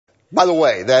By the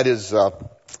way, that is,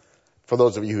 for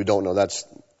those of you who don't know, that's,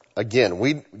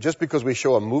 again, just because we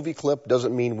show a movie clip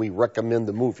doesn't mean we recommend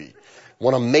the movie.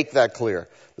 Want to make that clear.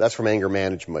 That's from Anger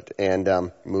Management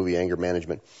and movie Anger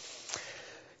Management.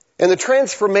 And the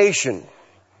transformation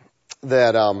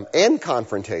that and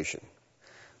confrontation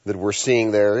that we're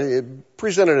seeing there,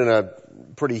 presented in a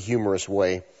pretty humorous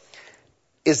way,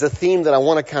 is the theme that I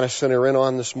want to kind of center in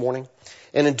on this morning.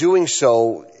 And in doing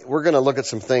so, we're going to look at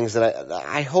some things that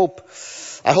I hope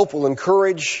will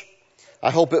encourage. I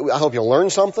hope you'll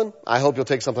learn something. I hope you'll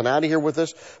take something out of here with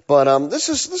this. But this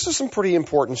is some pretty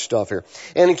important stuff here.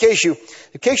 And in case you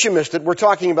missed it, we're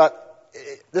talking about,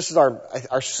 this is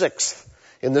our sixth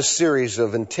in this series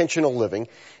of intentional living,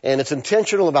 and it's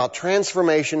intentional about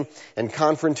transformation and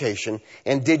confrontation.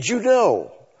 And did you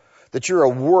know that you're a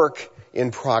work in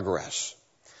progress?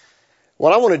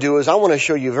 What I want to do is I want to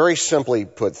show you, very simply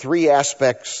put, three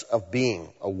aspects of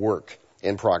being a work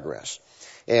in progress.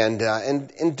 And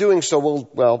in doing so,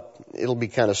 it'll be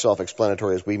kind of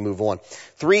self-explanatory as we move on.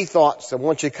 Three thoughts I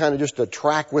want you kind of just to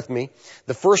track with me.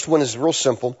 The first one is real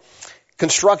simple.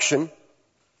 Construction.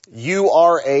 You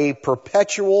are a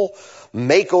perpetual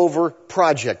makeover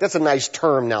project. That's a nice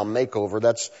term now, makeover.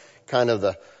 That's kind of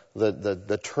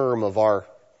the term of our,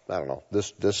 I don't know,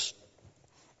 this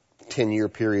 10-year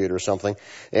period or something.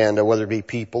 And whether it be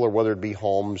people or whether it be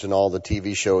homes and all the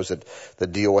TV shows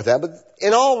that deal with that. But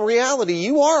in all reality,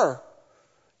 you are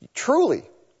truly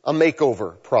a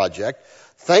makeover project.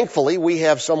 Thankfully, we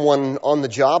have someone on the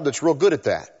job that's real good at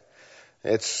that.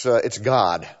 It's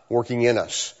God working in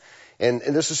us. And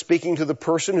this is speaking to the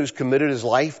person who's committed his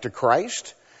life to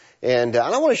Christ. And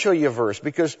I want to show you a verse,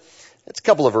 because it's a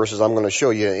couple of verses I'm going to show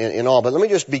you in all. But let me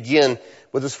just begin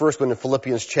with this first one in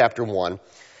Philippians chapter 1.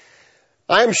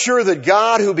 I am sure that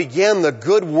God, who began the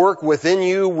good work within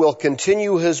you, will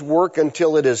continue his work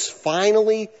until it is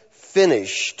finally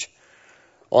finished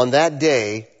on that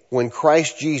day when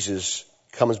Christ Jesus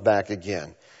comes back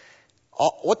again.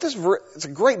 It's a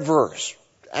great verse.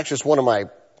 Actually, it's one of my,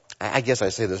 I guess I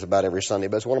say this about every Sunday,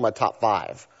 but it's one of my top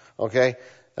 5, okay?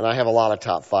 And I have a lot of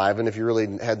top 5, and if you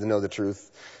really had to know the truth,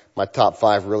 my top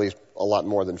 5 really is a lot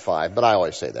more than 5, but I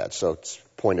always say that, so it's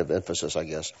a point of emphasis, I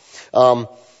guess.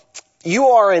 You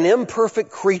are an imperfect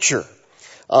creature,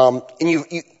 and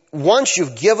once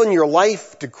you've given your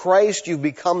life to Christ, you've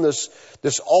become this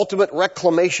ultimate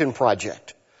reclamation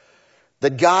project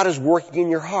that God is working in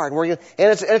your heart, and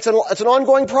it's an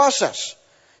ongoing process.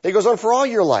 It goes on for all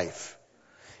your life.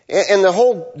 And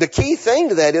the key thing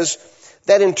to that is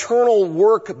that internal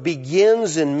work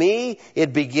begins in me,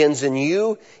 it begins in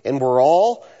you, and we're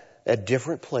all at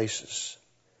different places.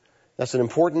 That's an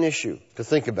important issue to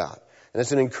think about. And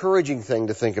it's an encouraging thing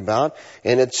to think about.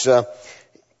 And it's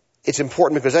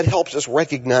important because that helps us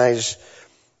recognize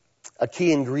a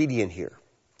key ingredient here.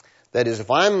 That is,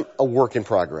 if I'm a work in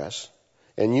progress,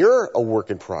 and you're a work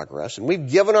in progress, and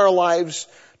we've given our lives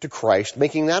to Christ,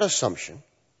 making that assumption,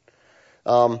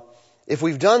 if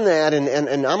we've done that,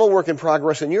 and I'm a work in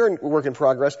progress and you're a work in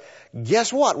progress,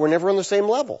 guess what? We're never on the same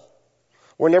level.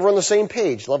 We're never on the same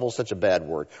page. Level is such a bad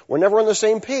word. We're never on the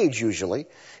same page usually.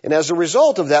 And as a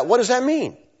result of that, what does that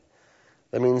mean?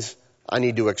 That means I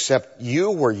need to accept you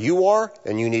where you are,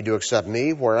 and you need to accept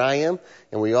me where I am,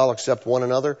 and we all accept one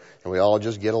another, and we all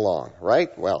just get along,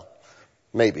 right? Well,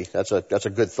 maybe. That's a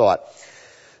good thought.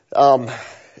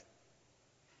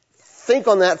 Think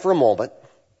on that for a moment.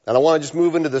 And I want to just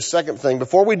move into the second thing.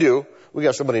 Before we do, we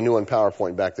got somebody new on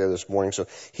PowerPoint back there this morning, so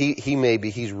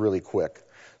he's really quick.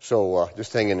 So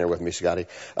just hang in there with me, Scotty.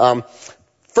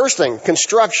 First thing,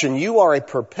 construction. You are a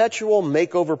perpetual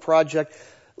makeover project.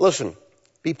 Listen,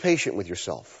 be patient with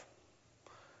yourself.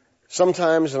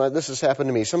 Sometimes, and this has happened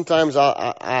to me, sometimes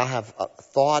I have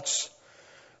thoughts,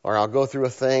 or I'll go through a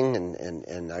thing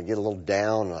and I get a little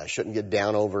down, and I shouldn't get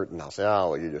down over it, and I'll say,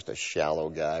 oh, well, you're just a shallow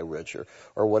guy, Rich,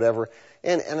 or whatever.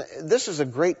 And this is a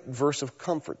great verse of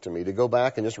comfort to me, to go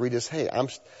back and just read this. Hey,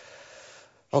 I've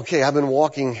been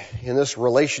walking in this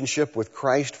relationship with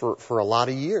Christ for a lot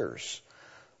of years,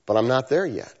 but I'm not there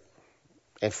yet.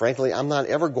 And frankly, I'm not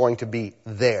ever going to be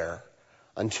there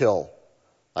until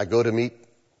I go to meet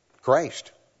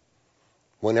Christ,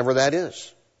 whenever that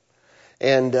is.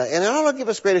 And that'll give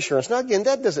us great assurance. Now again,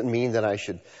 that doesn't mean that I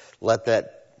should let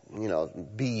that,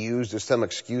 be used as some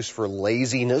excuse for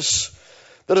laziness.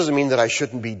 That doesn't mean that I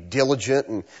shouldn't be diligent,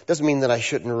 and doesn't mean that I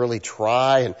shouldn't really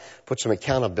try and put some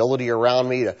accountability around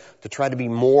me to try to be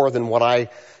more than what I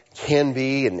can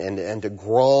be, and to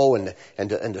grow and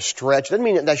to stretch. Doesn't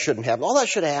mean that shouldn't happen. All that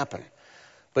should happen.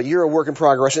 But you're a work in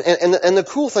progress. And the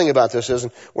cool thing about this is,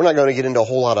 and we're not going to get into a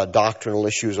whole lot of doctrinal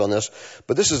issues on this,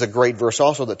 but this is a great verse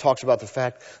also that talks about the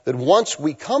fact that once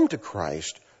we come to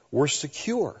Christ, we're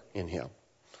secure in Him.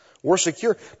 We're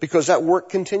secure because that work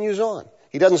continues on.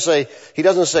 He doesn't say,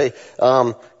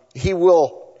 He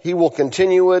will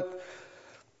continue it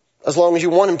as long as you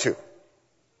want Him to.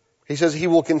 He says He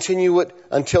will continue it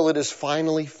until it is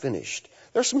finally finished.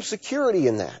 There's some security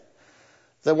in that.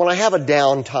 That when I have a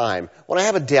down time, when I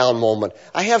have a down moment,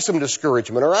 I have some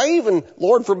discouragement, or I even,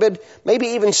 Lord forbid, maybe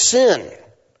even sin,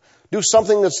 do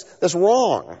something that's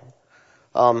wrong.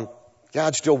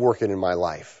 God's still working in my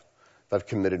life if I've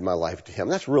committed my life to Him.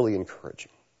 That's really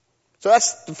encouraging. So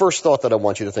that's the first thought that I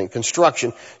want you to think.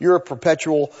 Construction, you're a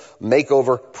perpetual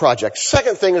makeover project.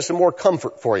 Second thing is some more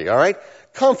comfort for you, all right?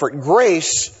 Comfort,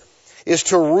 grace is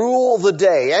to rule the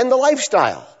day and the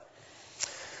lifestyle.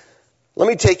 Let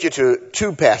me take you to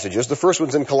two passages. The first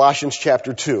one's in Colossians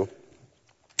chapter 2.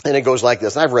 And it goes like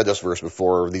this. And I've read this verse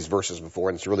before, or these verses before,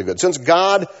 and it's really good. Since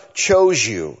God chose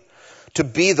you to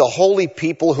be the holy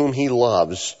people whom He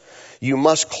loves, you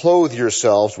must clothe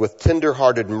yourselves with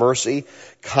tender-hearted mercy,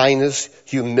 kindness,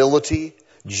 humility,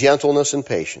 gentleness, and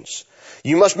patience.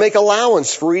 You must make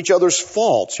allowance for each other's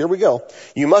faults. Here we go.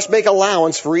 You must make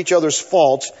allowance for each other's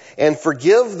faults and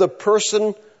forgive the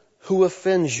person who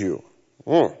offends you.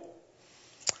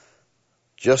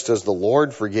 Just as the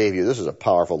Lord forgave you. This is a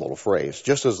powerful little phrase.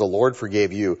 Just as the Lord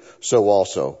forgave you, so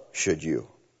also should you.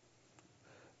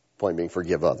 Point being,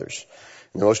 forgive others.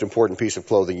 And the most important piece of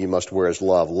clothing you must wear is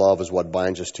love. Love is what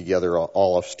binds us together,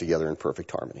 all of us together in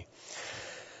perfect harmony.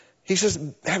 He says,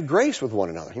 have grace with one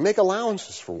another. You make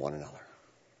allowances for one another.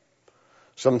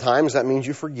 Sometimes that means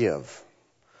you forgive.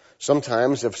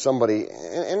 Sometimes if somebody,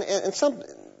 and some,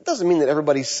 it doesn't mean that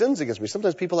everybody sins against me.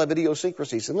 Sometimes people have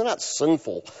idiosyncrasies, and they're not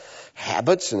sinful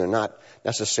habits, and they're not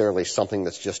necessarily something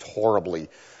that's just horribly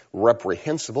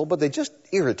reprehensible, but they just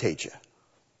irritate you.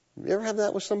 You ever have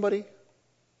that with somebody?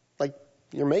 Like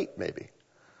your mate, maybe.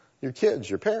 Your kids,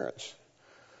 your parents.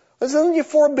 And then you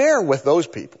forbear with those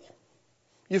people.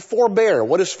 You forbear.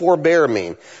 What does forbear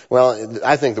mean? Well,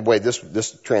 I think the way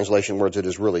this translation words it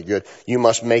is really good. You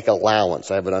must make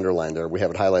allowance. I have it underlined there. We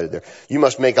have it highlighted there. You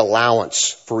must make allowance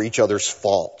for each other's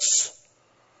faults.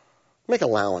 Make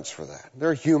allowance for that.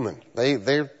 They're human.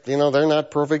 They're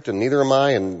not perfect, and neither am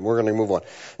I, and we're going to move on.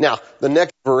 Now, the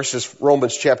next verse is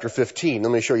Romans chapter 15.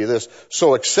 Let me show you this.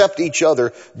 So accept each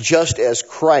other just as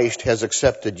Christ has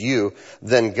accepted you,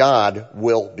 then God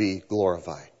will be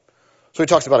glorified. So he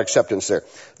talks about acceptance there.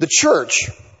 The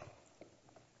church,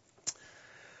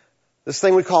 this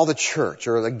thing we call the church,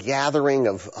 or the gathering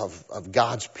of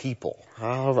God's people,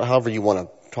 however you want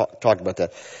to talk about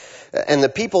that. And the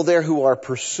people there who are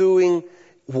pursuing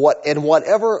in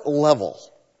whatever level,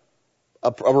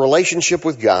 a relationship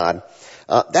with God,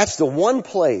 that's the one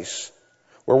place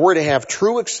where we're to have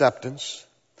true acceptance,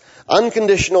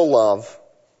 unconditional love,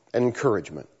 and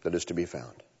encouragement that is to be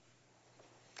found.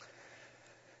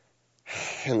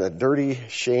 And the dirty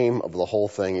shame of the whole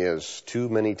thing is, too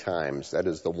many times, that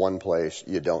is the one place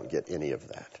you don't get any of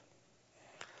that.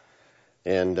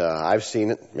 And I've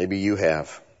seen it. Maybe you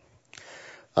have.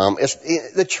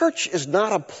 The church is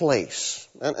not a place,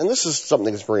 and this is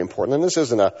something that's very important. And this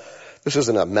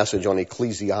isn't a message on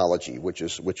ecclesiology, which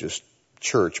is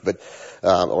church, but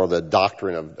or the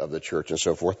doctrine of the church and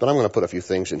so forth. But I'm going to put a few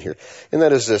things in here, and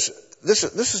that is this.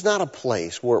 This is not a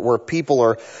place where people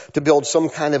are to build some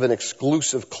kind of an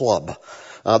exclusive club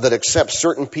that accepts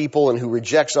certain people and who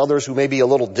rejects others who may be a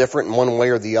little different in one way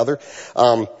or the other,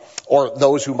 or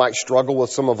those who might struggle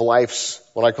with some of life's,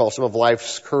 what I call some of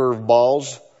life's curve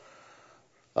balls.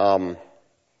 I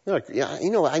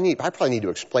probably need to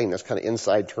explain this kind of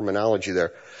inside terminology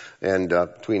there. And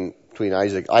between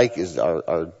Isaac Ike is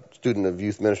our student of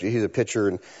youth ministry. He's a pitcher,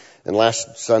 and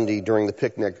last Sunday during the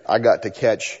picnic, I got to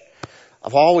catch.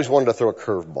 I've always wanted to throw a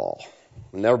curveball.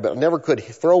 Never could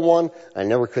throw one. I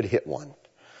never could hit one.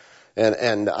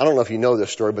 And I don't know if you know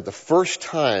this story, but the first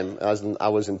time I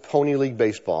was in Pony League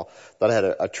baseball that I had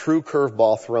a true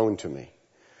curveball thrown to me,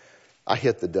 I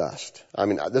hit the dust. I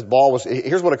mean, this ball was,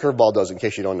 here's what a curveball does in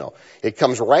case you don't know. It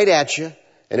comes right at you,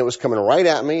 and it was coming right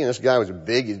at me, and this guy was a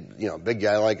big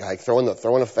guy like throwing a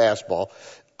fastball,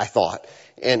 I thought.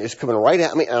 And it's coming right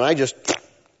at me, and I just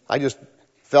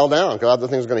fell down because I thought the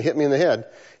thing was going to hit me in the head,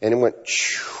 and it went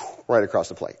right across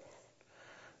the plate.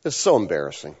 It's so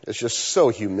embarrassing. It's just so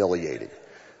humiliating.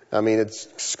 I mean, it's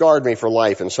scarred me for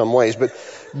life in some ways, but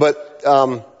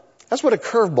that's what a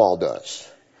curveball does.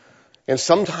 And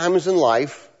sometimes in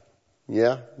life,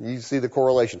 Yeah, you see the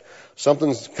correlation.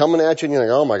 Something's coming at you and you're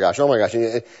like, oh my gosh.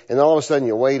 And then all of a sudden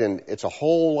you wait and it's a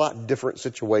whole lot different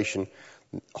situation,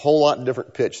 a whole lot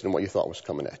different pitch than what you thought was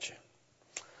coming at you.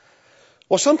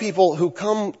 Well, some people who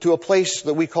come to a place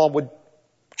that we call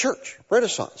church,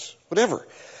 Renaissance, whatever,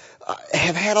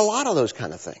 have had a lot of those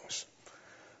kind of things.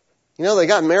 You know, they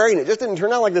got married and it just didn't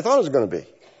turn out like they thought it was going to be.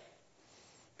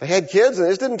 They had kids and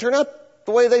it just didn't turn out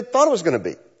the way they thought it was going to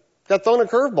be. Got thrown a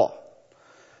curveball.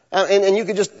 And you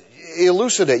could just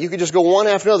elucidate. You could just go one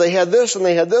after another. They had this and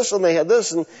they had this and they had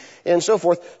this and so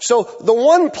forth. So the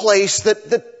one place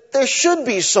that there should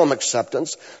be some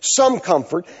acceptance, some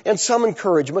comfort, and some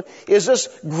encouragement is this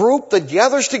group that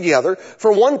gathers together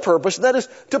for one purpose, and that is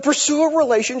to pursue a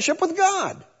relationship with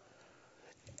God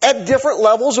at different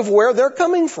levels of where they're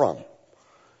coming from.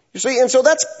 You see, and so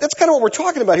that's kind of what we're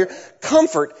talking about here.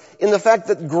 Comfort in the fact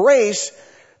that grace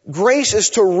is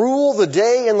to rule the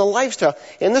day and the lifestyle.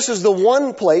 And this is the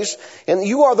one place, and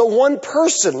you are the one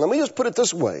person. Let me just put it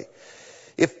this way.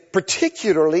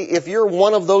 Particularly if you're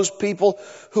one of those people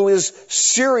who is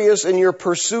serious in your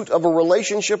pursuit of a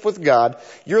relationship with God,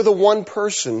 you're the one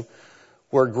person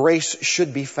where grace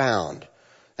should be found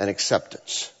and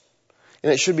acceptance.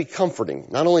 And it should be comforting,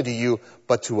 not only to you,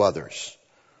 but to others.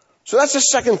 So that's the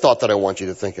second thought that I want you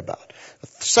to think about.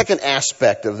 The second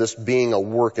aspect of this being a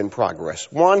work in progress.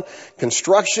 One,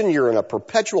 construction. You're in a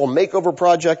perpetual makeover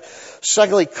project.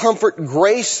 Secondly, comfort.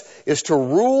 Grace is to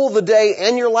rule the day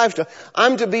and your lifestyle.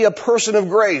 I'm to be a person of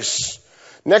grace.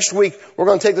 Next week, we're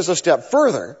going to take this a step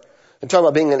further and talk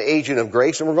about being an agent of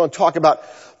grace. And we're going to talk about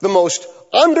the most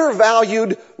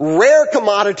undervalued, rare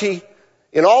commodity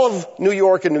in all of New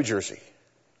York and New Jersey.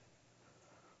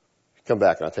 Come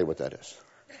back and I'll tell you what that is.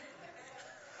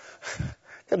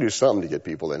 Got to do something to get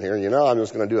people in here. You know, I'm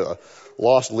just going to do a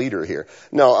lost leader here.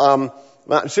 No,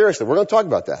 seriously, we're going to talk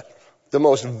about that. The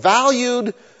most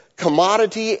valued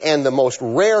commodity and the most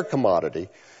rare commodity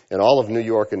in all of New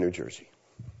York and New Jersey.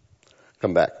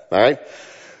 Come back. All right?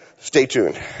 Stay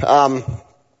tuned. Now,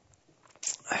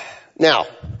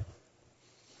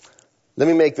 let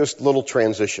me make this little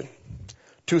transition.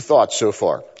 2 thoughts so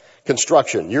far.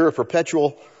 Construction. You're a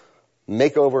perpetual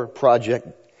makeover project.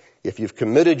 If you've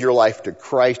committed your life to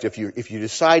Christ, if you're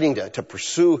deciding to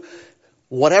pursue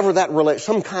whatever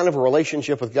some kind of a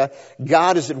relationship with God,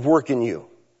 God is at work in you.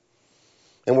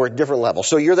 And we're at different levels.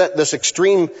 So you're this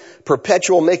extreme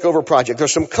perpetual makeover project.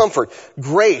 There's some comfort.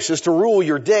 Grace is to rule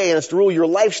your day and it's to rule your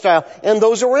lifestyle and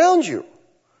those around you.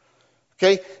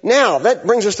 Okay? Now, that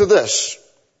brings us to this.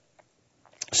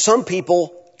 Some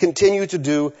people continue to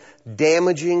do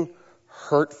damaging,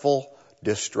 hurtful,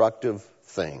 destructive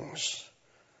things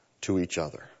to each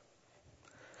other.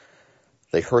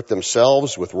 They hurt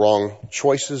themselves with wrong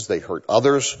choices. They hurt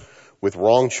others with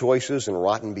wrong choices and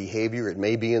rotten behavior. It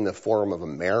may be in the form of a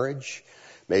marriage,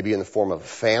 maybe in the form of a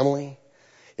family.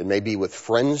 It may be with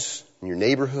friends in your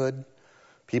neighborhood,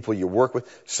 people you work with.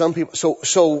 Some people.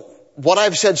 So what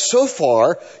I've said so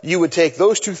far, you would take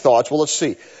those 2 thoughts. Well, let's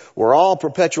see. We're all a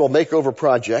perpetual makeover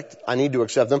project. I need to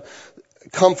accept them.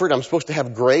 Comfort. I'm supposed to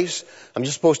have grace. I'm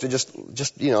just supposed to just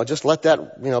let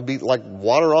that, be like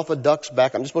water off a duck's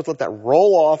back. I'm just supposed to let that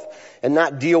roll off and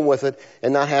not deal with it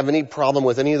and not have any problem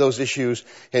with any of those issues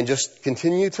and just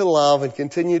continue to love and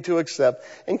continue to accept.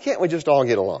 And can't we just all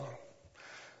get along?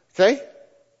 Okay?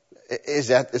 Is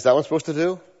that what I'm supposed to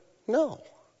do? No.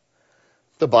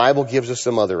 The Bible gives us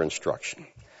some other instruction.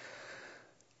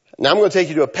 Now I'm going to take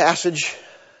you to a passage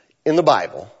in the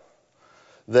Bible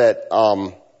that,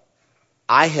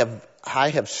 I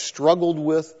have struggled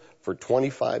with for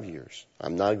 25 years.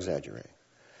 I'm not exaggerating.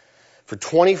 For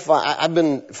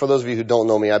those of you who don't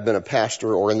know me, I've been a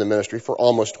pastor or in the ministry for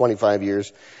almost 25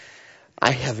 years.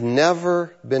 I have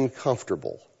never been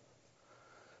comfortable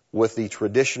with the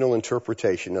traditional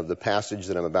interpretation of the passage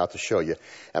that I'm about to show you.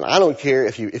 And I don't care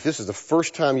if this is the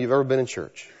first time you've ever been in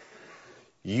church.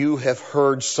 You have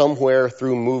heard somewhere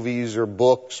through movies or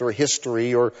books or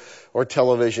history or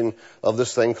television of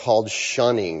this thing called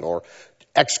shunning or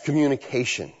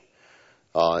excommunication.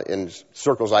 In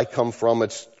circles I come from,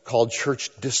 it's called church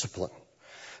discipline.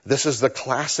 This is the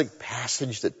classic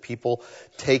passage that people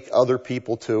take other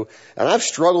people to. And I've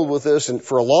struggled with this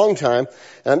for a long time,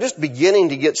 and I'm just beginning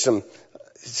to get some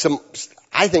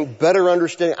I think, better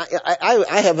understanding.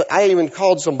 I even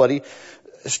called somebody,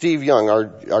 Steve Young,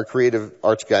 our creative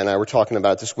arts guy, and I were talking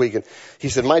about it this week, and he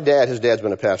said, his dad's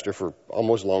been a pastor for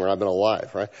almost longer I've been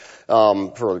alive, right?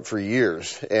 For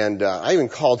years. And, I even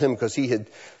called him because Steve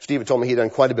had told me he'd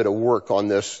done quite a bit of work on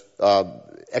this,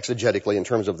 exegetically in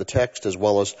terms of the text as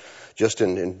well as just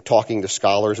in talking to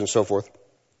scholars and so forth.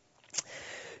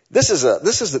 This is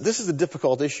a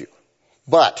difficult issue.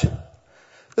 But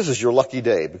this is your lucky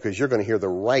day because you're going to hear the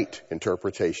right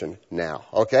interpretation now.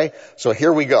 Okay? So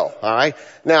here we go. All right?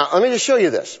 Now, let me just show you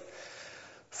this.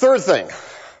 Third thing.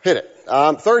 Hit it.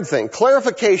 Third thing.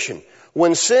 Clarification.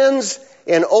 When sins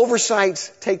and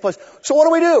oversights take place. So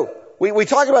what do? We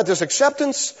talk about this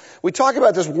acceptance. We talk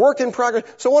about this work in progress.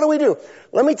 So what do?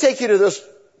 Let me take you to this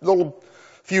little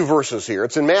few verses here.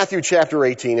 It's in Matthew chapter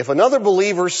 18. If another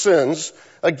believer sins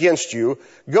against you,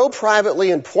 go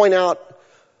privately and point out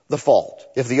the fault.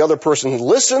 If the other person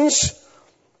listens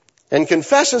and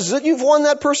confesses it, you've won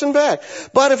that person back.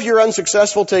 But if you're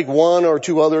unsuccessful, take one or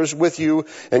two others with you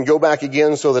and go back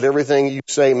again so that everything you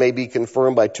say may be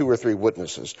confirmed by 2 or 3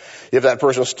 witnesses. If that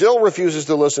person still refuses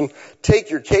to listen, take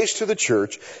your case to the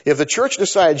church. If the church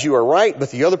decides you are right,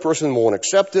 but the other person won't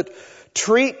accept it,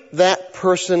 treat that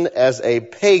person as a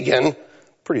pagan,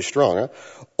 pretty strong, huh?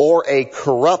 Or a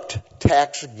corrupt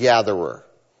tax gatherer.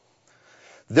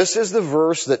 This is the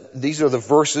verse these are the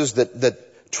verses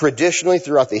that traditionally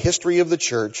throughout the history of the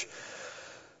church,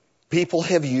 people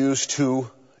have used to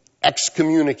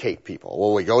excommunicate people.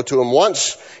 Well, we go to them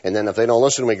once, and then if they don't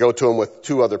listen, we go to them with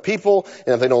 2 other people,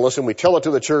 and if they don't listen, we tell it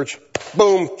to the church,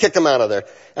 boom, kick them out of there.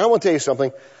 And I want to tell you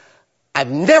something.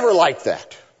 I've never liked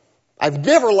that. I've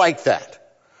never liked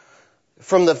that.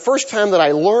 From the first time that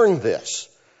I learned this,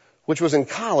 which was in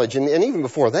college, and even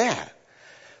before that,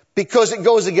 because it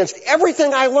goes against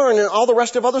everything I learned in all the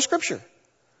rest of other scripture.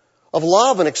 Of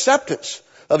love and acceptance.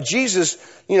 Of Jesus,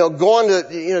 going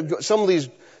to, some of these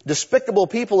despicable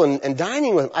people and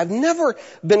dining with them. I've never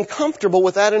been comfortable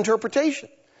with that interpretation.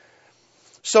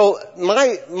 So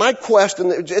my quest,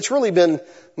 and it's really been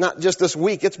not just this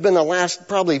week, it's been the last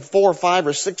probably 4 or 5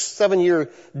 or 6, 7 year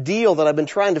deal that I've been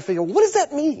trying to figure, what does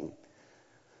that mean?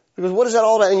 Because what is that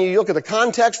all about? And you look at the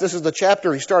context. This is the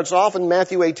chapter. He starts off in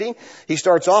Matthew 18. He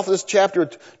starts off this chapter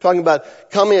talking about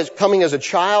coming as a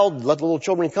child. Let the little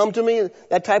children come to me.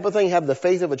 That type of thing. Have the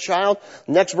faith of a child.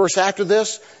 Next verse after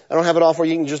this, I don't have it all for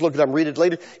you. You can just look it up and read it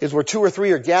later. Is where 2 or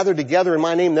 3 are gathered together in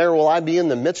my name, there will I be in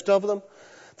the midst of them.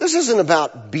 This isn't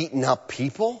about beating up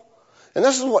people. And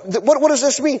this is what does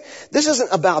this mean? This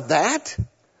isn't about that.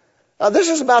 This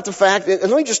is about the fact, and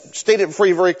let me just state it for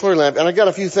you very clearly. And I've got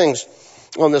a few things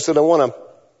on this that I want to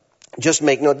just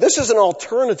make note. This is an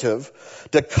alternative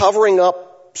to covering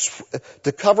up,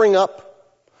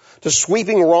 to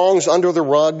sweeping wrongs under the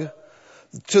rug,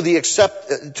 to the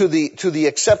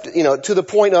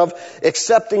point of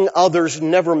accepting others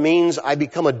never means I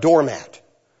become a doormat.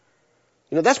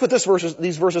 That's what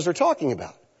these verses are talking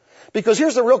about. Because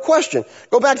here's the real question.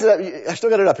 Go back to that. I still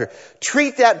got it up here.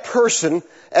 Treat that person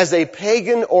as a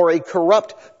pagan or a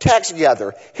corrupt tax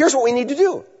gatherer. Here's what we need to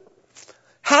do.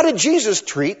 How did Jesus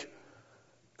treat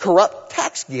corrupt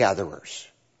tax gatherers?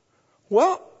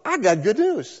 Well, I got good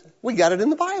news. We got it in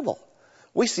the Bible.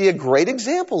 We see a great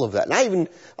example of that. And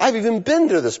I've even been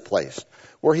to this place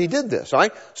where he did this. All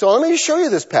right? So let me just show you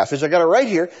this passage. I got it right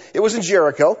here. It was in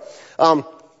Jericho. And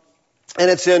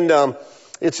it's in,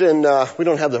 we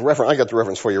don't have the reference. I got the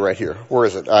reference for you right here. Where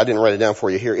is it? I didn't write it down for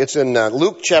you here. It's in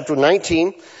Luke chapter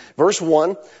 19, verse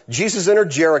 1. Jesus entered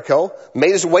Jericho,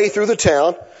 made his way through the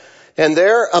town. And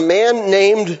there, a man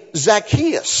named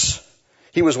Zacchaeus.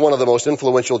 He was one of the most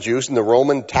influential Jews in the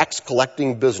Roman tax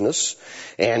collecting business.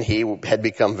 And he had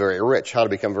become very rich. How to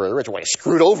become very rich? Well, he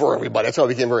screwed over everybody. That's how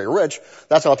he became very rich.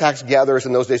 That's how tax gatherers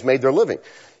in those days made their living.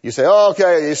 You say, oh,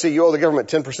 okay, you see, you owe the government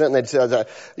 10%, and they'd say,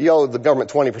 you owe the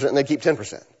government 20%, and they'd keep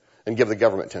 10%. And give the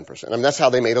government 10%. I mean, that's how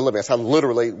they made a living. That's how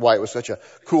literally why it was such a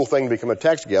cool thing to become a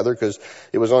tax gatherer, because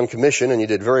it was on commission and you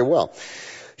did very well.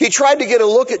 He tried to get a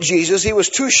look at Jesus. He was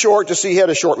too short to see. He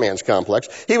had a short man's complex.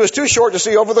 He was too short to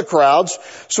see over the crowds.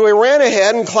 So he ran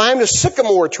ahead and climbed a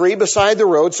sycamore tree beside the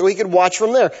road so he could watch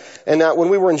from there. And when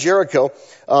we were in Jericho,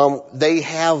 they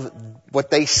have what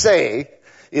they say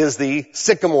is the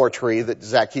sycamore tree that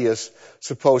Zacchaeus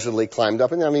supposedly climbed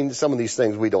up. And I mean, some of these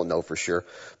things we don't know for sure.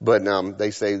 But they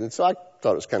say, and so I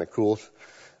thought it was kind of cool.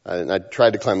 I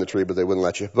tried to climb the tree, but they wouldn't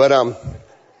let you. But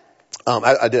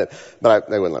I did, but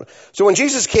they wouldn't let me. So when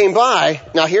Jesus came by,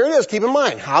 now here it is, keep in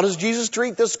mind, how does Jesus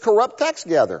treat this corrupt tax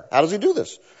gatherer? How does he do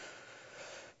this?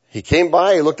 He came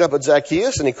by, he looked up at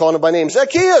Zacchaeus, and he called him by name.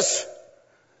 Zacchaeus!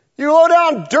 You low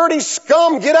down, dirty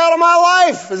scum, get out of my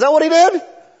life! Is that what he did?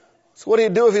 So what do you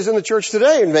do if he's in the church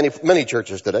today, in many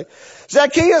churches today?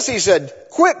 Zacchaeus, he said,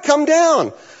 quick, come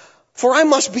down, for I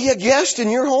must be a guest in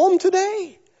your home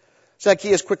today.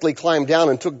 Zacchaeus quickly climbed down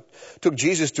and took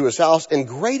Jesus to his house in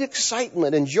great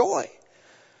excitement and joy.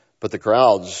 But the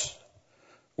crowds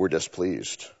were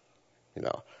displeased.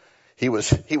 He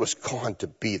was gone to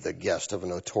be the guest of a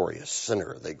notorious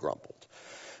sinner, they grumbled.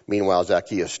 Meanwhile,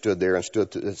 Zacchaeus stood there and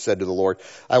said to the Lord,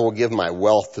 I will give my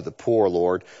wealth to the poor,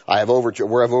 Lord.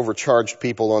 Where I've overcharged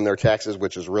people on their taxes,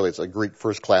 which is really, it's a Greek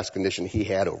first-class condition. He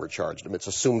had overcharged them. It's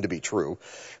assumed to be true.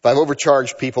 If I've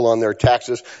overcharged people on their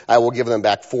taxes, I will give them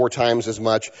back 4 times as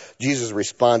much. Jesus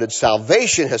responded,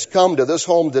 salvation has come to this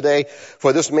home today,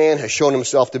 for this man has shown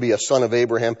himself to be a son of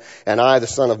Abraham, and I, the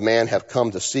Son of Man, have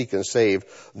come to seek and save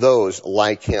those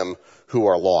like him who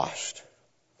are lost.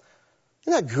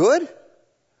 Isn't that good?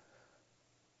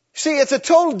 See, it's a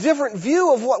total different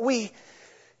view of what we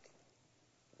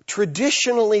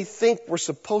traditionally think we're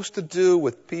supposed to do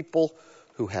with people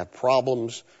who have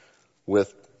problems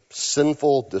with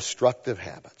sinful, destructive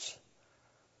habits.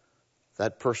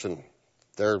 That person,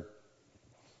 they're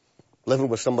living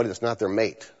with somebody that's not their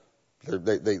mate.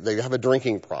 They have a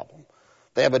drinking problem.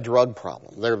 They have a drug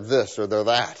problem. They're this or they're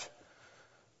that.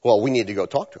 Well, we need to go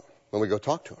talk to them. When we go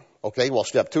talk to them. Okay, well,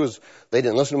 step 2 is they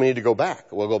didn't listen. We need to go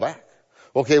back. We'll go back.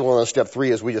 Okay, well, step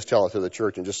 3 is we just tell it to the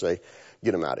church and just say,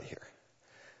 get them out of here.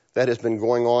 That has been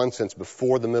going on since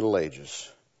before the Middle Ages.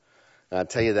 And I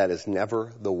tell you, that is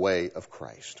never the way of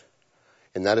Christ.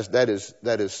 And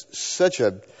that is such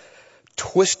a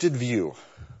twisted view,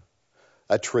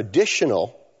 a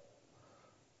traditional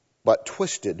but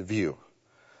twisted view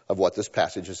of what this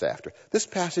passage is after. This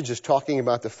passage is talking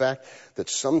about the fact that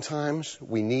sometimes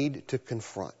we need to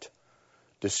confront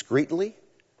discreetly,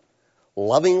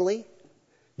 lovingly,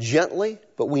 gently,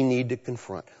 but we need to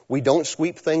confront. We don't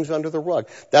sweep things under the rug.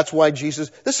 That's why Jesus,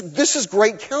 this is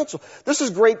great counsel. This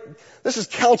is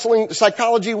counseling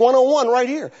psychology 101 right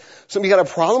here. So you got a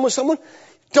problem with someone?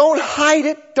 Don't hide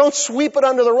it. Don't sweep it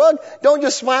under the rug. Don't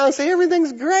just smile and say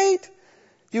everything's great.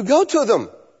 You go to them.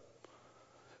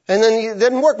 And then it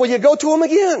didn't work. Well, you go to them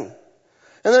again.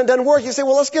 And then it doesn't work. You say,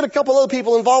 well, let's get a couple other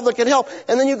people involved that can help.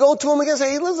 And then you go to them again and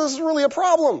say, hey, listen, this is really a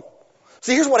problem.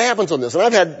 See, here's what happens on this. And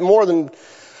I've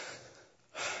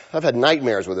had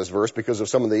nightmares with this verse because of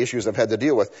some of the issues I've had to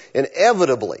deal with.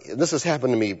 Inevitably, and this has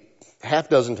happened to me 6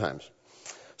 times,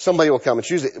 somebody will come. It's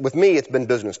usually, with me, it's been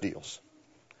business deals.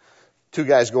 2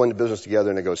 guys go into business together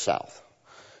and it goes south.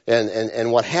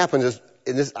 And what happens is,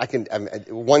 this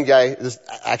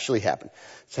actually happened.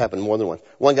 It's happened more than once.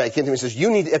 One guy came to me and says,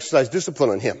 you need to exercise discipline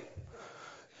on him.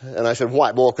 And I said, why?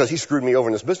 Well, because he screwed me over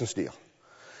in this business deal.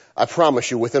 I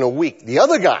promise you, within a week, the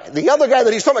other guy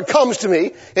that he's talking about comes to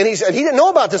me, and he said, he didn't know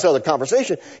about this other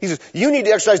conversation. He says, you need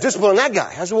to exercise discipline on that guy.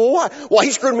 I said, well, why? Well,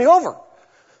 he screwed me over.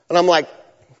 And I'm like,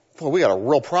 well, we got a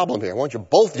real problem here. Why don't you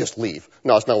both just leave?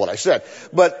 No, that's not what I said.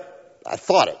 But I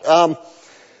thought it.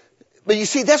 But you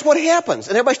see, that's what happens.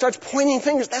 And everybody starts pointing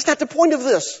fingers. That's not the point of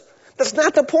this. That's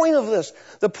not the point of this.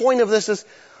 The point of this is,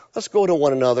 let's go to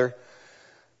one another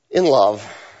in love,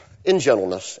 in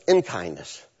gentleness, in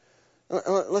kindness.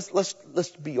 Let's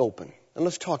be open and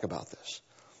let's talk about this.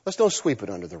 Let's don't sweep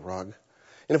it under the rug.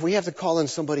 And if we have to call in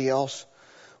somebody else,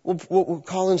 we'll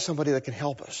call in somebody that can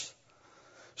help us.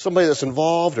 Somebody that's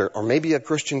involved, or maybe a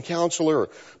Christian counselor, or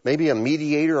maybe a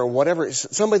mediator, or whatever.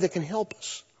 Somebody that can help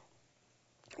us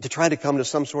to try to come to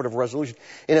some sort of resolution.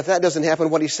 And if that doesn't happen,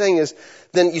 what he's saying is,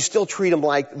 then you still treat them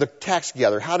like the tax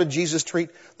gatherer. How did Jesus treat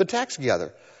the tax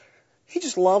gatherer? He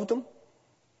just loved them.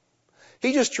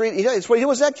 It's what he did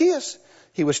with Zacchaeus.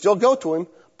 He would still go to him,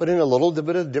 but in a little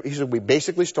bit of, he said, we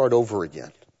basically start over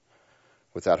again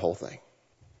with that whole thing.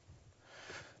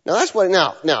 Now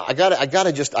I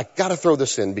gotta throw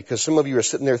this in because some of you are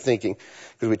sitting there thinking,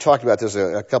 because we talked about this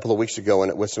a couple of weeks ago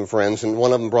with some friends, and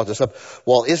one of them brought this up.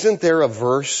 Well, isn't there a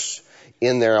verse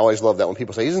in there? I always love that when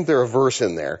people say, isn't there a verse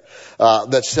in there,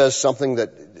 that says something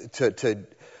that, to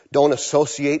don't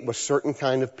associate with certain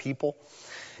kind of people?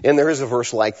 And there is a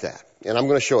verse like that. And I'm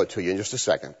going to show it to you in just a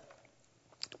second.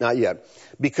 Not yet.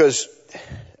 Because,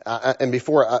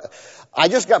 I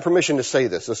just got permission to say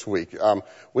this week.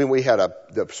 We had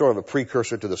sort of a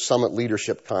precursor to the Summit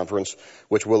Leadership Conference,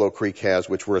 which Willow Creek has,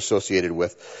 which we're associated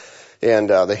with. And,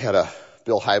 they had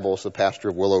Bill Hybels, the pastor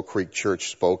of Willow Creek Church,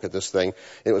 spoke at this thing.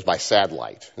 It was by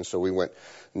satellite. And so we went,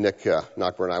 Nick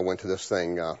Knockber and I went to this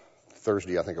thing,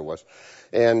 Thursday, I think it was.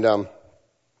 And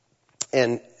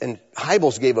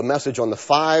Hybels gave a message on the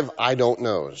 5 I don't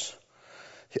knows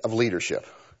of leadership,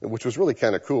 which was really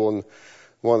kind of cool. And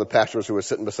one of the pastors who was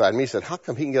sitting beside me said, how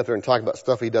come he can get there and talk about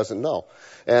stuff he doesn't know?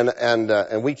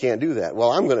 And we can't do that.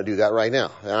 Well, I'm going to do that right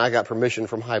now. And I got permission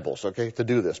from Hybels, okay, to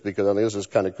do this because I think this is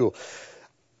kind of cool.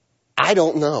 I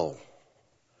don't know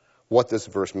what this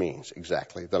verse means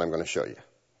exactly that I'm going to show you.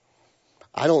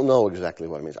 I don't know exactly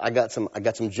what it means. I got some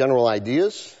general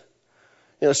ideas.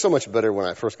 You know, it's so much better when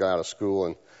I first got out of school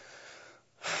and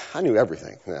I knew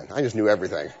everything then. I just knew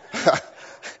everything.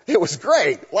 It was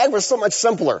great. Life was so much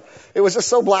simpler. It was just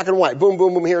so black and white. Boom,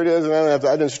 boom, boom, here it is. And I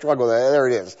didn't struggle with that. There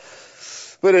it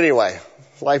is. But anyway,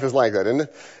 life is like that, isn't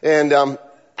it? And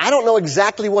I don't know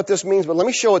exactly what this means, but let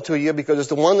me show it to you because it's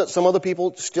the one that some other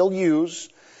people still use.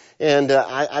 And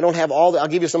I don't have all I'll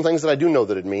give you some things that I do know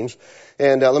that it means.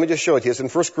 And let me just show it to you. It's in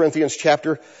 1 Corinthians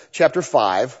chapter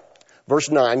 5,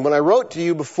 verse 9. When I wrote to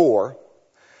you before,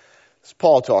 it's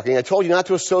Paul talking, I told you not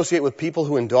to associate with people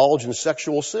who indulge in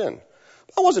sexual sin.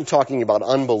 I wasn't talking about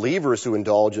unbelievers who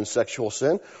indulge in sexual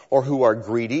sin or who are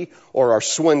greedy or are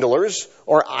swindlers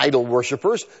or idol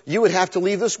worshipers. You would have to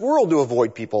leave this world to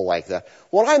avoid people like that.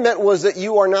 What I meant was that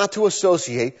you are not to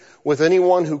associate with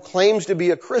anyone who claims to be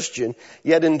a Christian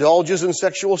yet indulges in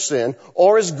sexual sin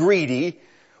or is greedy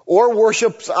or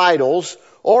worships idols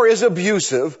or is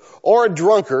abusive or a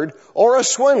drunkard or a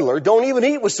swindler. Don't even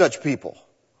eat with such people.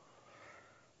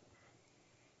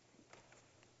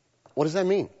 What does that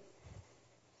mean?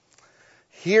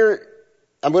 Here,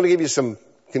 I'm going to give you some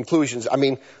conclusions. I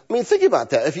mean, think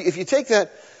about that. If you take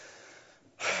that,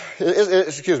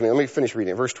 excuse me, let me finish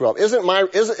reading it. Verse 12.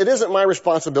 It isn't my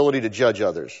responsibility to judge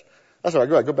others. That's all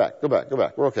right. Go back.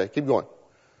 We're okay. Keep going.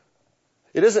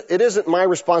 It isn't my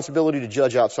responsibility to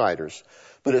judge outsiders,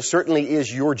 but it certainly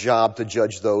is your job to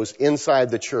judge those inside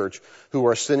the church who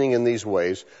are sinning in these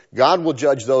ways. God will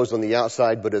judge those on the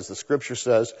outside, but as the scripture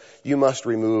says, you must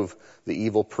remove the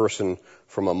evil person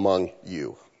from among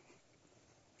you.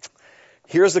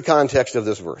 Here's the context of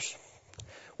this verse.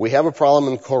 We have a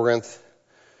problem in Corinth.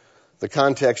 The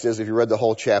context is, if you read the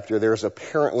whole chapter, there's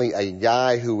apparently a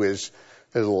guy who is,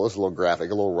 it's a little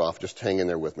graphic, a little rough, just hang in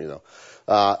there with me though,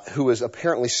 who is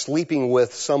apparently sleeping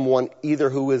with someone either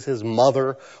who is his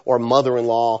mother or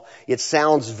mother-in-law. It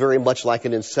sounds very much like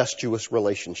an incestuous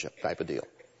relationship type of deal.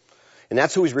 And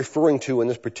that's who he's referring to in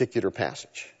this particular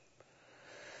passage.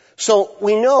 So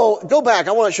we know, go back,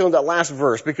 I want to show that last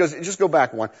verse because just go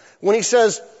back one. When he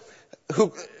says,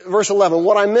 verse 11,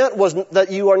 what I meant was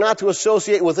that you are not to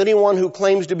associate with anyone who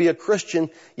claims to be a Christian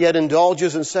yet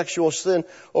indulges in sexual sin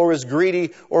or is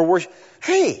greedy or worship.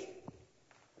 Hey,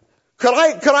 could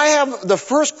I have the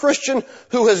first Christian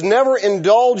who has never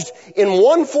indulged in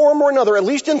one form or another, at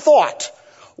least in thought,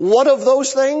 one of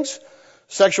those things?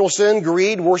 Sexual sin,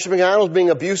 greed, worshiping idols, being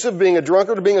abusive, being a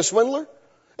drunkard, or being a swindler?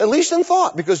 At least in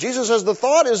thought, because Jesus says the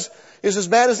thought is as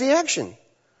bad as the action.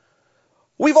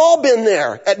 We've all been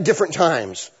there at different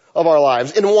times of our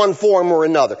lives in one form or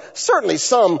another. Certainly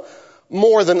some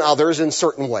more than others in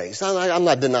certain ways. I'm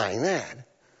not denying that.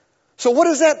 So what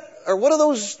does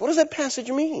that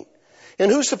passage mean?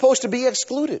 And who's supposed to be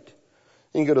excluded?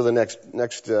 You can go to the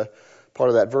next part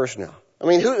of that verse now. I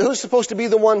mean, who's supposed to be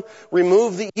the one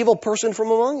remove the evil person from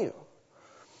among you?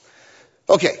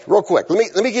 Okay, real quick.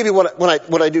 Let me give you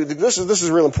what I do. This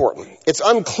is real important. It's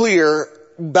unclear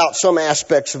about some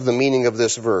aspects of the meaning of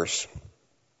this verse.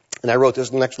 And I wrote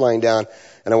this next line down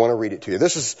and I want to read it to you.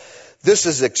 This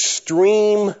is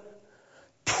extreme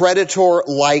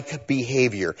predator-like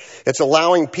behavior. It's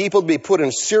allowing people to be put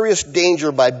in serious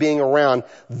danger by being around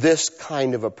this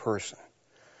kind of a person.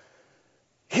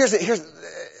 Here's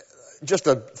just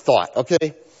a thought,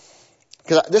 okay?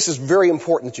 Because this is very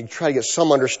important that you try to get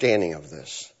some understanding of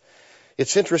this.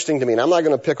 It's interesting to me, and I'm not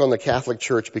going to pick on the Catholic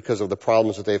Church because of the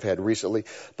problems that they've had recently,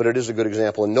 but it is a good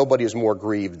example, and nobody is more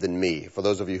grieved than me. For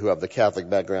those of you who have the Catholic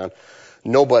background,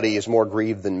 nobody is more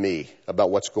grieved than me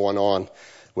about what's going on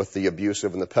with the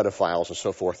abusive and the pedophiles and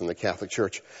so forth in the Catholic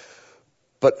Church.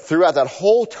 But throughout that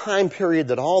whole time period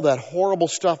that all that horrible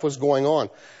stuff was going on,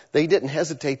 they didn't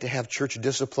hesitate to have church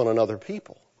discipline on other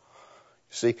people.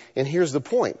 See, and here's the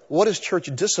point. What is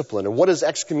church discipline and what is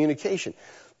excommunication?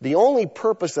 The only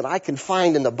purpose that I can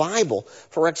find in the Bible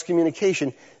for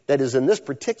excommunication that is in this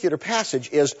particular passage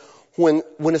is when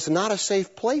it's not a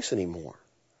safe place anymore.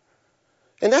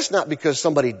 And that's not because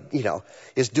somebody,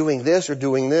 is doing this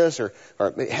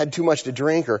or had too much to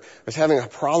drink or is having a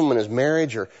problem in his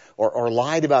marriage or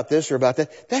lied about this or about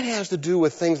that. That has to do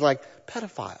with things like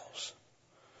pedophiles.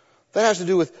 That has to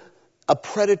do with a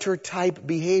predator-type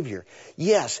behavior.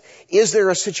 Yes. Is there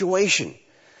a situation?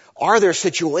 Are there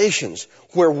situations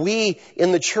where we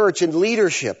in the church and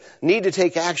leadership need to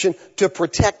take action to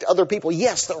protect other people?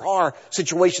 Yes, there are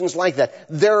situations like that.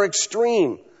 They're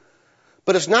extreme.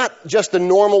 But it's not just the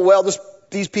normal,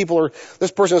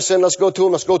 this person has sinned, let's go to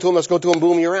him,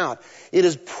 boom, you're out. It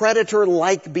is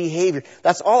predator-like behavior.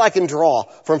 That's all I can draw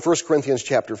from 1 Corinthians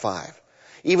chapter 5.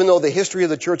 Even though the history of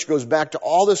the church goes back to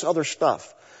all this other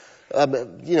stuff. All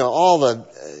the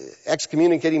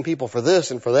excommunicating people for this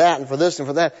and for that and for this and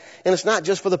for that. And it's not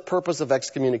just for the purpose of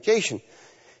excommunication.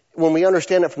 when we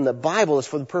understand it from the Bible, it's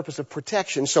for the purpose of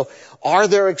protection. So are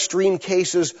there extreme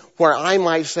cases where I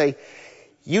might say,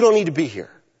 you don't need to be here?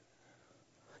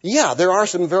 Yeah, there are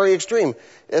some very extreme.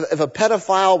 If a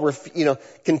pedophile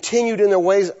continued in their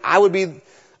ways, I would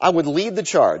lead the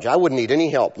charge. I wouldn't need any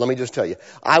help. Let me just tell you.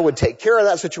 I would take care of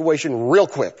that situation real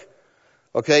quick.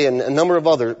 Okay, and a number of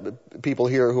other people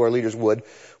here who are leaders would,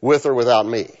 with or without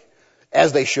me,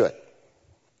 as they should.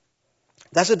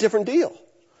 That's a different deal.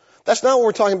 That's not what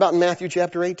we're talking about in Matthew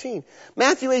chapter 18.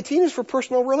 Matthew 18 is for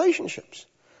personal relationships.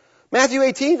 Matthew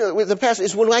 18, the passage,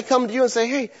 is when I come to you and say,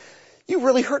 hey, you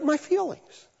really hurt my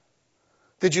feelings.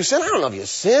 Did you sin? I don't know if you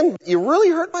sinned. You really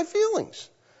hurt my feelings.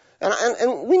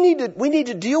 And we need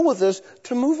to deal with this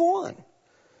to move on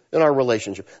in our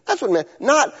relationship. That's what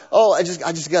not, I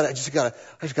just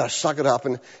gotta suck it up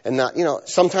and not,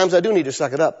 sometimes I do need to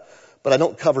suck it up, but I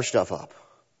don't cover stuff up.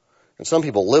 And some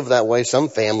people live that way. Some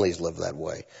families live that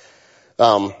way.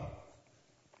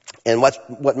 And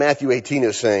what Matthew 18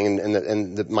 is saying,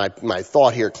 and my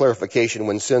thought here, clarification,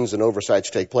 when sins and oversights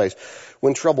take place,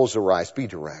 when troubles arise, be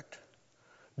direct.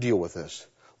 Deal with this.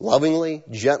 Lovingly,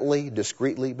 gently,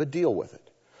 discreetly, but deal with it.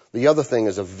 The other thing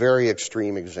is a very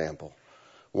extreme example.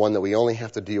 One that we only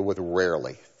have to deal with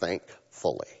rarely,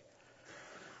 thankfully.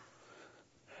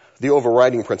 The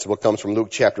overriding principle comes from Luke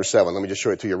chapter 7. Let me just show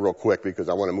it to you real quick because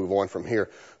I want to move on from here.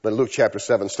 But Luke chapter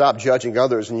 7, stop judging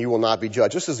others and you will not be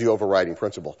judged. This is the overriding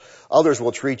principle. Others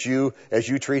will treat you as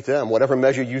you treat them. Whatever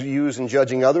measure you use in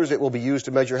judging others, it will be used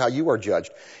to measure how you are judged.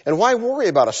 And why worry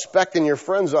about a speck in your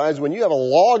friend's eyes when you have a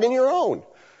log in your own?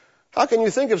 How can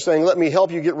you think of saying, let me help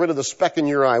you get rid of the speck in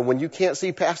your eye when you can't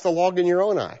see past the log in your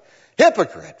own eye?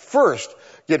 Hypocrite! First,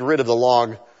 get rid of the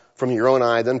log from your own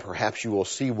eye, then perhaps you will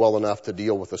see well enough to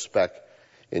deal with the speck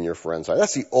in your friend's eye.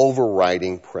 That's the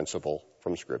overriding principle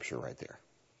from Scripture right there.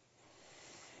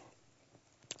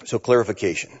 So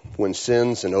clarification. When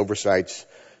sins and oversights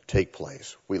take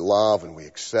place, we love and we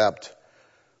accept,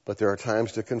 but there are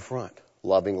times to confront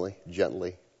lovingly,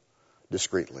 gently,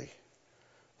 discreetly.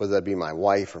 Whether that be my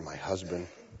wife or my husband,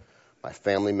 my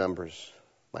family members,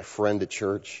 my friend at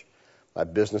church, my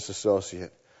business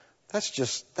associate. That's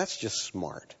just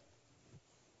smart.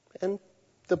 And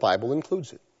the Bible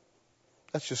includes it.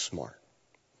 That's just smart.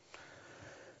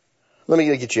 Let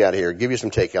me get you out of here, give you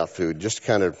some takeout food, just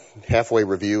kind of halfway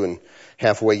review and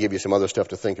halfway give you some other stuff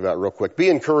to think about real quick. Be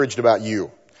encouraged about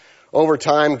you. Over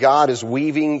time, God is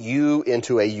weaving you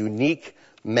into a unique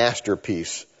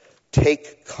masterpiece.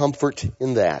 Take comfort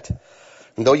in that.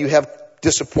 And though you have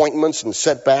disappointments and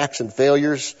setbacks and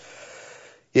failures,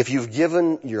 if you've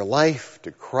given your life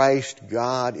to Christ,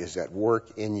 God is at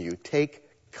work in you. Take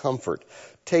comfort.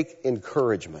 Take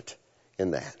encouragement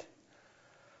in that.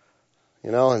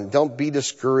 And don't be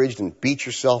discouraged and beat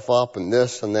yourself up and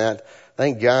this and that.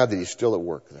 Thank God that He's still at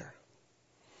work there.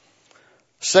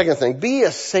 Second thing, be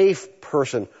a safe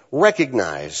person.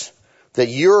 Recognize that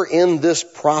you're in this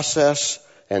process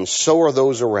and so are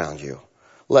those around you.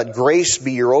 Let grace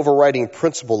be your overriding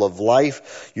principle of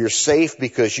life. You're safe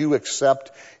because you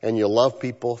accept and you love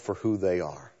people for who they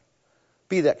are.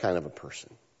 Be that kind of a person.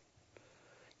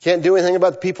 Can't do anything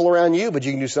about the people around you, but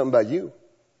you can do something about you.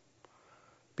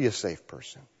 Be a safe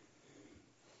person.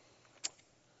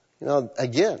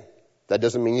 Again, that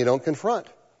doesn't mean you don't confront.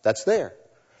 That's there.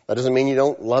 That doesn't mean you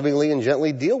don't lovingly and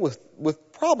gently deal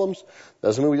with problems.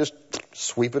 Doesn't mean we just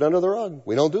sweep it under the rug.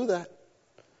 We don't do that.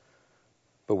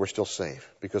 But we're still safe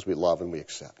because we love and we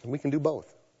accept. And we can do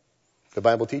both. The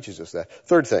Bible teaches us that.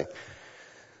 Third thing,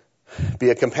 be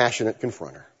a compassionate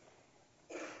confronter.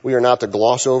 We are not to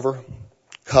gloss over,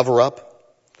 cover up,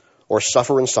 or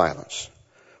suffer in silence.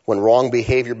 When wrong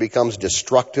behavior becomes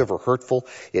destructive or hurtful,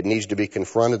 it needs to be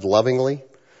confronted lovingly.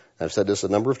 I've said this a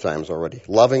number of times already.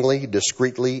 Lovingly,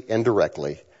 discreetly, and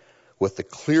directly, with the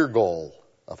clear goal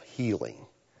of healing,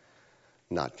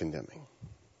 not condemning.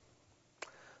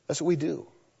 That's what we do.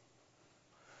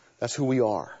 That's who we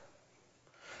are.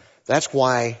 That's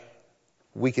why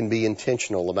we can be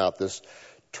intentional about this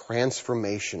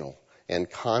transformational and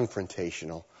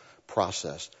confrontational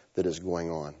process that is going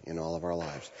on in all of our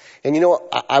lives. And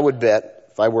I would bet,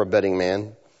 if I were a betting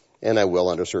man, and I will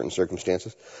under certain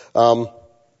circumstances, I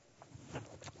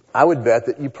would bet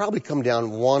that you probably come down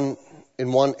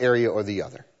in one area or the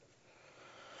other.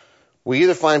 We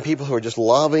either find people who are just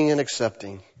loving and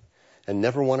accepting and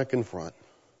never want to confront.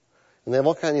 And they have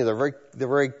all kinds of, they're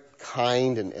very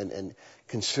kind and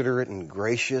considerate and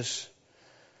gracious,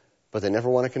 but they never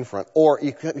want to confront. Or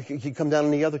you come down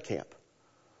in the other camp.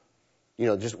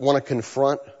 Just want to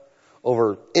confront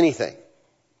over anything.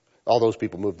 All those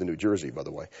people moved to New Jersey, by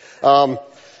the way.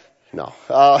 No,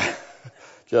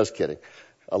 just kidding.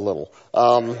 a little.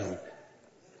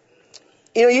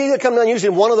 You either come down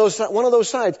usually one of those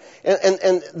sides.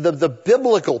 And the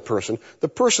biblical person, the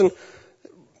person,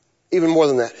 even more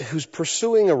than that, who's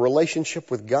pursuing a relationship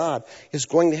with God is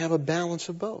going to have a balance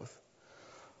of both.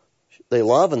 They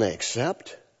love and they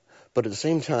accept, but at the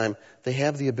same time, they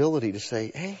have the ability to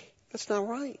say, hey, that's not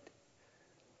right.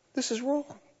 This is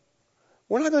wrong.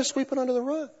 We're not going to sweep it under the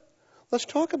rug. Let's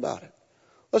talk about it.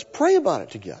 Let's pray about it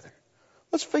together.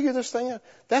 Let's figure this thing out.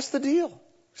 That's the deal.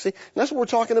 See, and that's what we're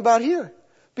talking about here.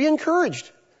 Be encouraged.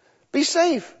 Be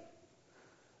safe.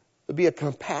 But be a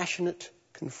compassionate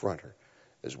confronter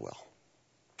as well.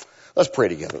 Let's pray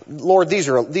together. Lord, these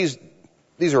are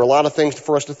a lot of things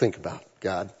for us to think about,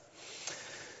 God.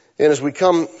 And as we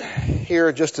come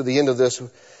here just to the end of this,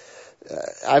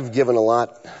 I've given a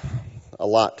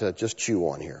lot to just chew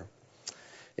on here.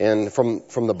 And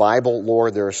from the Bible,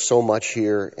 Lord, there is so much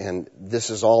here, and this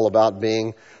is all about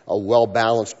being a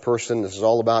well-balanced person. This is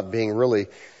all about being really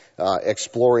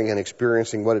exploring and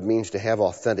experiencing what it means to have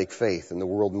authentic faith in the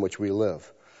world in which we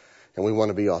live. And we want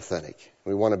to be authentic.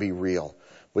 We want to be real.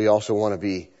 We also want to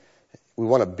be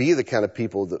the kind of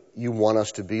people that you want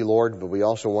us to be, Lord, but we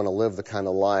also want to live the kind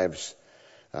of lives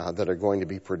that are going to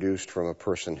be produced from a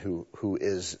person who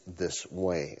is this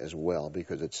way as well,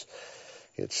 because it's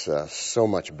so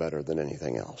much better than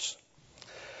anything else.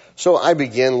 So I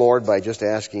begin, Lord, by just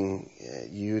asking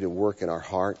you to work in our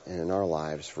heart and in our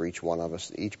lives for each one of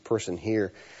us, each person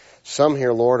here. Some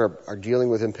here, Lord, are dealing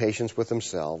with impatience with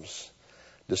themselves,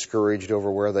 discouraged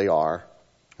over where they are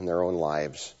in their own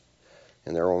lives,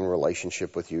 in their own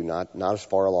relationship with you, not as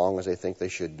far along as they think they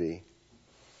should be.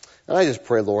 And I just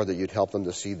pray, Lord, that you'd help them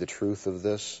to see the truth of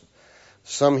this.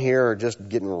 Some here are just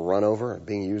getting run over and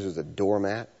being used as a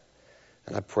doormat.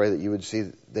 And I pray that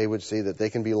they would see that they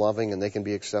can be loving and they can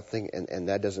be accepting, and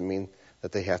that doesn't mean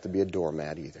that they have to be a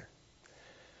doormat either.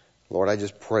 Lord, I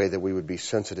just pray that we would be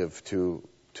sensitive to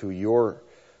your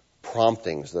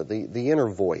promptings, the inner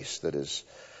voice that is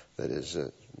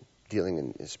dealing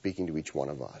and speaking to each one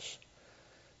of us.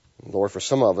 Lord, for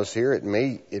some of us here, it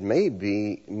may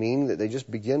mean that they just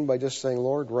begin by just saying,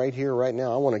 Lord, right here, right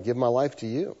now, I want to give my life to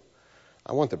you.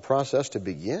 I want the process to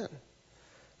begin.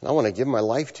 And I want to give my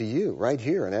life to you right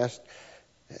here and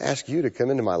ask you to come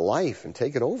into my life and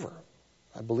take it over.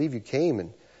 I believe you came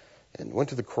and went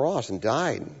to the cross and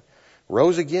died and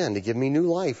rose again to give me new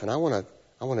life. And I want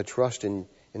to trust in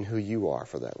who you are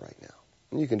for that right now.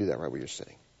 And you can do that right where you're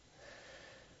sitting.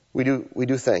 We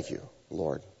do thank you,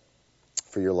 Lord,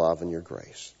 for your love and your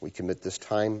grace. We commit this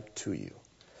time to you.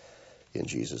 In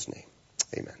Jesus' name,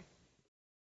 amen.